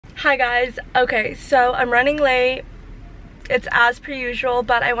Hi guys. Okay, so I'm running late. It's as per usual,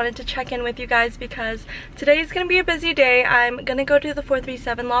 but I wanted to check in with you guys because today is going to be a busy day. I'm going to go to the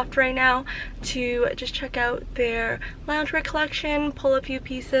 437 loft right now to just check out their loungewear collection, pull a few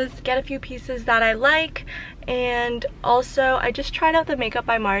pieces, get a few pieces that I like, and also I just tried out the Makeup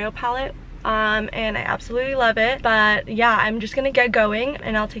by Mario palette. And I absolutely love it. But yeah, I'm just going to get going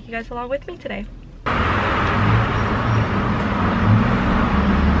and I'll take you guys along with me today.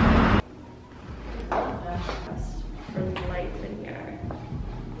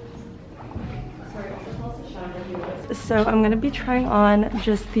 So I'm going to be trying on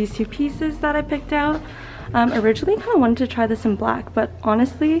just these two pieces that I picked out. Originally kind of wanted to try this in black, but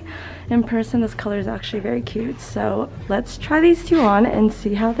honestly in person this color is actually very cute. So let's try these two on and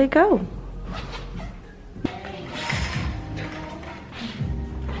see how they go.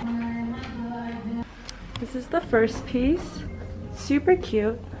 This is the first piece. Super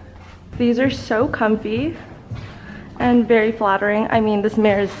cute. These are so comfy and very flattering. I mean, this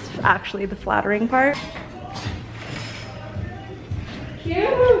mirror is actually the flattering part. Cute!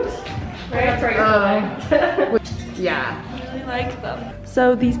 Yeah. I really like them.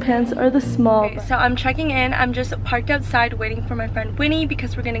 So these pants are the small. Okay, so I'm checking in. I'm just parked outside waiting for my friend Winnie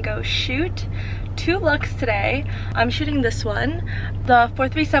because we're gonna go shoot 2 looks today. I'm shooting this one. The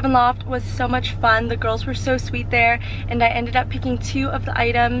 437 loft was so much fun. The girls were so sweet there, and I ended up picking 2 of the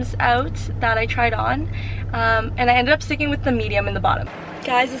items out that I tried on, and I ended up sticking with the medium in the bottom.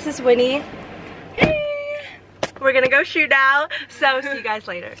 Guys, this is Winnie. Hey! We're gonna go shoot now, so see you guys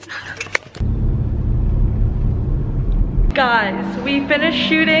later. Guys, we finished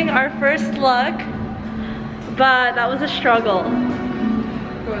shooting our first look, but that was a struggle.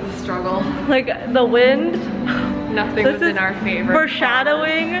 It was a struggle. Like the wind. Nothing was in our favor.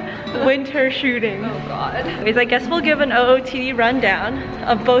 Foreshadowing winter shooting. Oh god. Anyways, I guess we'll give an OOTD rundown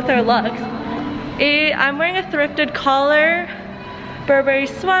of both our looks. I'm wearing a thrifted collar, Burberry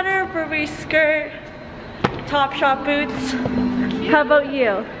sweater, Burberry skirt, Topshop boots. Cute. How about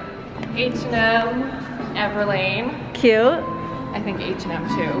you? H&M, Everlane. Cute. I think H&M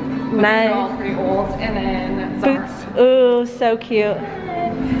too. But Nice. they're all pretty old. And then Boots. Ooh, so cute.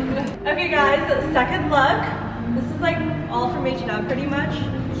 Okay guys, second look. This is like all from H&M pretty much.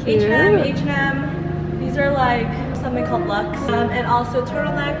 Cute. H&M. These are like something called Luxe. And also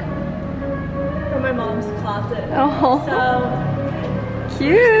turtleneck from my mom's closet. Oh. So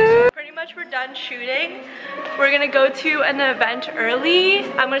cute. pretty much we're done shooting. We're gonna go to an event early.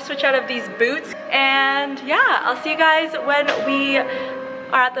 I'm gonna switch out of these boots. And yeah, I'll see you guys when we are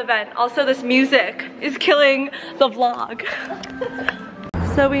at the event. Also, this music is killing the vlog.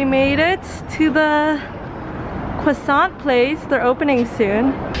 So we made it to the croissant place. They're opening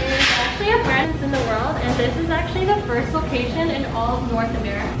soon. There's actually a brand in the world, and this is actually the first location in all of North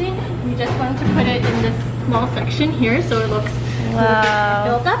America. We just wanted to put it in this small section here so it looks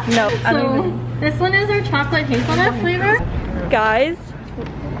built up. No, So this one is our chocolate hazelnut flavor. Guys,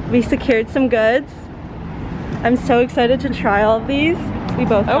 we secured some goods. I'm so excited to try all of these. We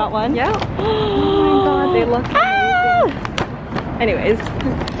both got one. Yeah. Oh my god, they look amazing. Anyways,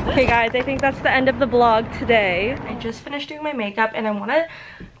 okay guys, I think that's the end of the vlog today. I just finished doing my makeup and I want to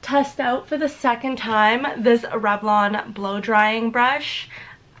test out for the second time this Revlon blow drying brush.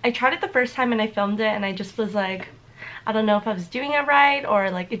 I tried it the first time and I filmed it and I just was like, I don't know if I was doing it right, or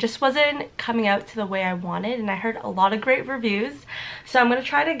like it just wasn't coming out to the way I wanted, and I heard a lot of great reviews. So I'm gonna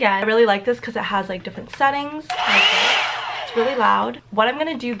try it again. I really like this because it has like different settings. Like this. It's really loud. What I'm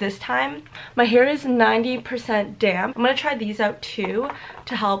gonna do this time, my hair is 90% damp. I'm gonna try these out too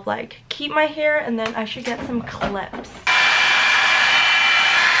to help like keep my hair, and then I should get some clips.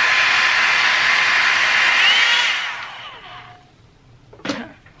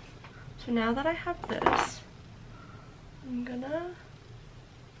 So now that I have this, I'm gonna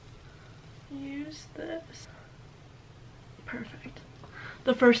use this. Perfect.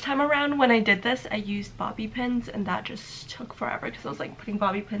 The first time around when I did this, I used bobby pins and that just took forever because I was like putting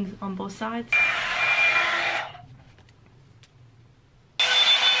bobby pins on both sides.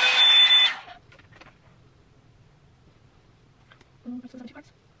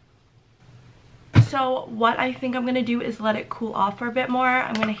 So what I think I'm gonna do is let it cool off for a bit more.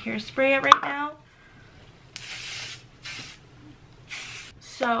 I'm gonna hairspray it right now.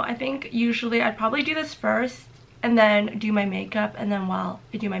 So I think usually I'd probably do this first and then do my makeup, and then while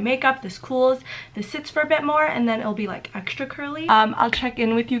I do my makeup, this cools, this sits for a bit more, and then it'll be like extra curly. I'll check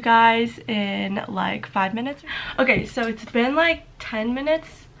in with you guys in like 5 minutes. Okay, so it's been like 10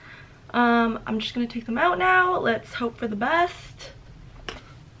 minutes. I'm just gonna take them out now. Let's hope for the best.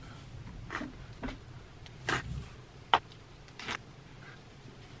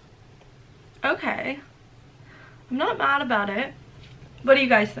 okay. I'm not mad about it. What do you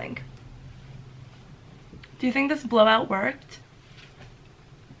guys think? Do you think this blowout worked?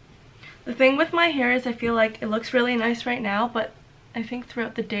 The thing with my hair is I feel like it looks really nice right now, but I think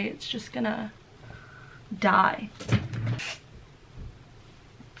throughout the day it's just gonna die.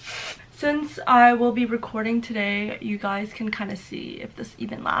 Since I will be recording today, you guys can kind of see if this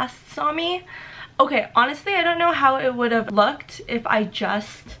even lasts on me. Okay, honestly, I don't know how it would have looked if I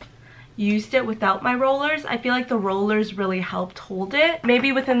just used it without my rollers. I feel like the rollers really helped hold it.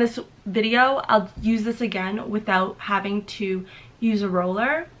 Maybe within this video, I'll use this again without having to use a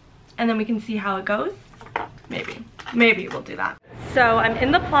roller, and then we can see how it goes. Maybe we'll do that. So I'm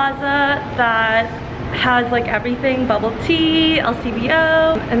in the plaza that has like everything, bubble tea,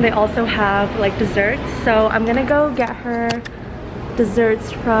 LCBO, and they also have like desserts. So I'm gonna go get her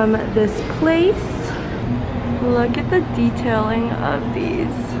desserts from this place. Look at the detailing of these.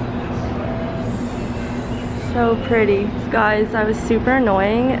 So pretty. Guys, I was super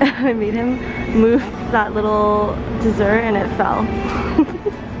annoying. I made him move that little dessert and it fell.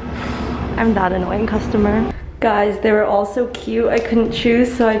 I'm that annoying customer. Guys, they were all so cute. I couldn't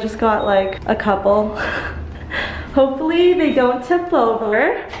choose, so I just got like a couple. Hopefully they don't tip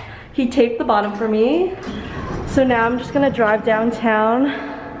over. He taped the bottom for me. So now I'm just gonna drive downtown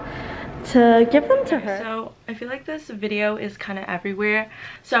to give them to her. So I feel like this video is kind of everywhere.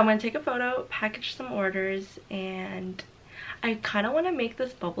 So I'm gonna take a photo, package some orders, and I kind of want to make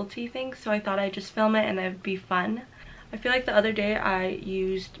this bubble tea thing. So I thought I'd just film it and it'd be fun. I feel like the other day I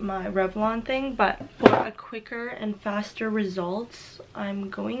used my Revlon thing, but for a quicker and faster results, I'm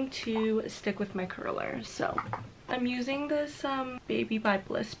going to stick with my curler. So I'm using this Baby by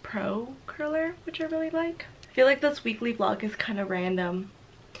Bliss Pro curler, which I really like. I feel like this weekly vlog is kind of random.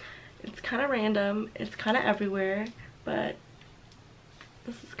 It's kind of everywhere, but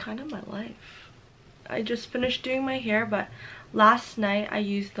this is kind of my life. I just finished doing my hair, but last night I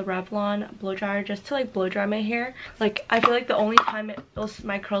used the Revlon blow dryer just to like blow dry my hair. Like, I feel like the only time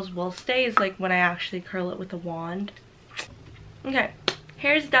my curls will stay is like when I actually curl it with a wand. Okay,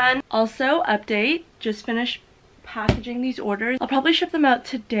 hair's done. Also, update, just finished packaging these orders. I'll probably ship them out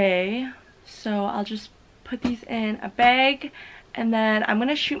today, so I'll just put these in a bag, and then I'm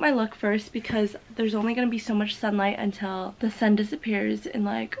gonna shoot my look first because there's only gonna be so much sunlight until the sun disappears in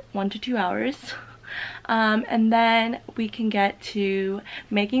like 1 to 2 hours. And then we can get to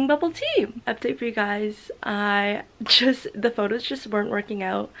making bubble tea. Update for you guys. The photos just weren't working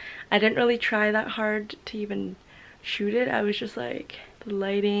out. I didn't really try that hard to even shoot it. I was just like, the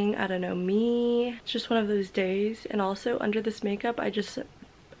lighting, I don't know, me. It's just one of those days. And also under this makeup,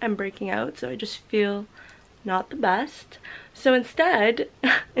 I'm breaking out, so I just feel not the best. So instead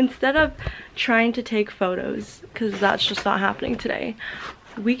of trying to take photos, because that's just not happening today,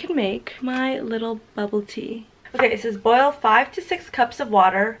 we can make my little bubble tea. Okay, it says boil 5 to 6 cups of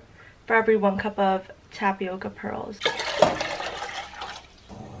water for every 1 cup of tapioca pearls.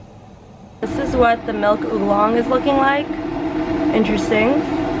 This is what the milk oolong is looking like. Interesting.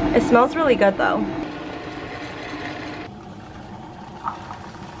 It smells really good though.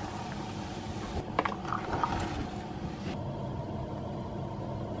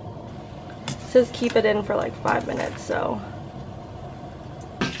 It says keep it in for like 5 minutes, so.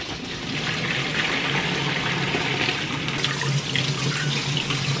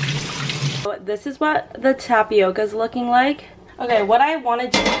 This is what the tapioca is looking like. Okay, what I want to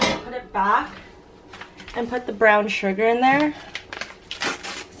do is put it back and put the brown sugar in there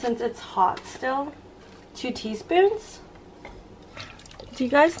since it's hot still. 2 teaspoons. Do you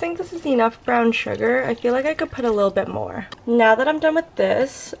guys think this is enough brown sugar? I feel like I could put a little bit more. Now that I'm done with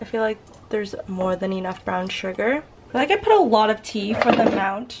this, I feel like there's more than enough brown sugar. I feel like I put a lot of tea for the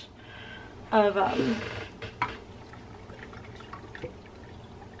amount of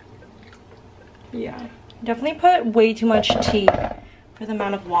yeah, definitely put way too much tea for the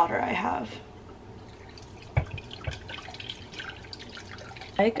amount of water I have.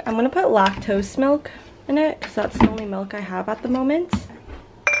 Like, I'm gonna put lactose milk in it because that's the only milk I have at the moment.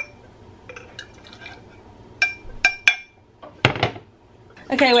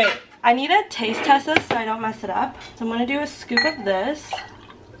 Okay, wait, I need to taste test this so I don't mess it up. So I'm gonna do a scoop of this.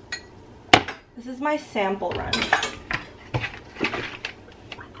 This is my sample run.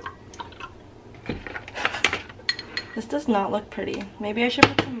 This does not look pretty. Maybe I should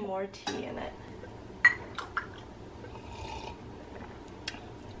put some more tea in it.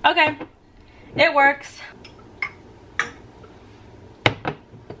 Okay, it works.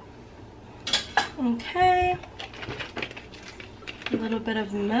 Okay, a little bit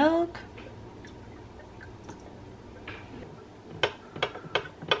of milk.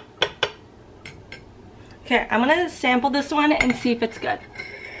 Okay, I'm gonna sample this one and see if it's good.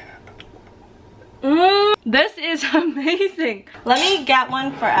 This is amazing. Let me get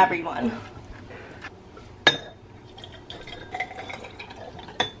one for everyone.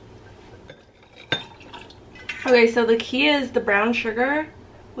 Okay, so the key is the brown sugar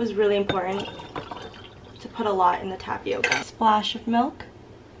was really important to put a lot in the tapioca. A splash of milk.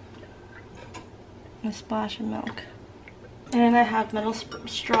 And a splash of milk. And I have metal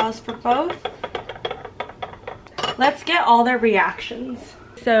straws for both. Let's get all their reactions.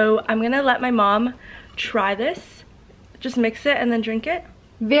 So I'm gonna let my mom try this. Just mix it and then drink it.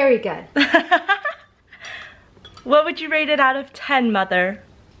 Very good. What would you rate it out of 10, Mother?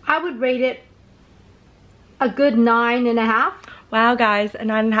 I would rate it a good 9.5. Wow, guys, a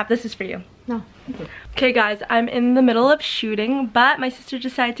 9.5. This is for you. No, thank you. Okay, guys, I'm in the middle of shooting, but my sister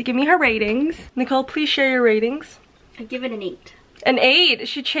decided to give me her ratings. Nicole, please share your ratings. I give it an 8. An 8.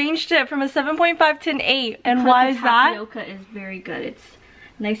 She changed it from a 7.5 to an 8. And why is that? Tapioca is very good. It's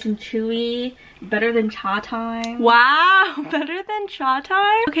nice and chewy, better than cha time. Wow, better than cha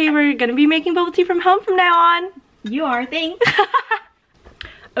time? Okay, we're gonna be making bubble tea from home from now on. You are, thanks.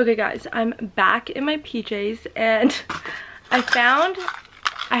 Okay, guys, I'm back in my PJs and I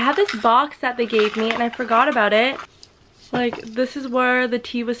had this box that they gave me and I forgot about it. Like, this is where the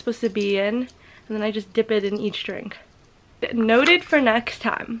tea was supposed to be in, and then I just dip it in each drink. Noted for next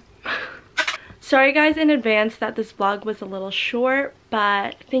time. Sorry guys in advance that this vlog was a little short,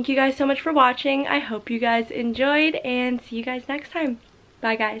 but thank you guys so much for watching. I hope you guys enjoyed and see you guys next time.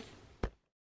 Bye guys.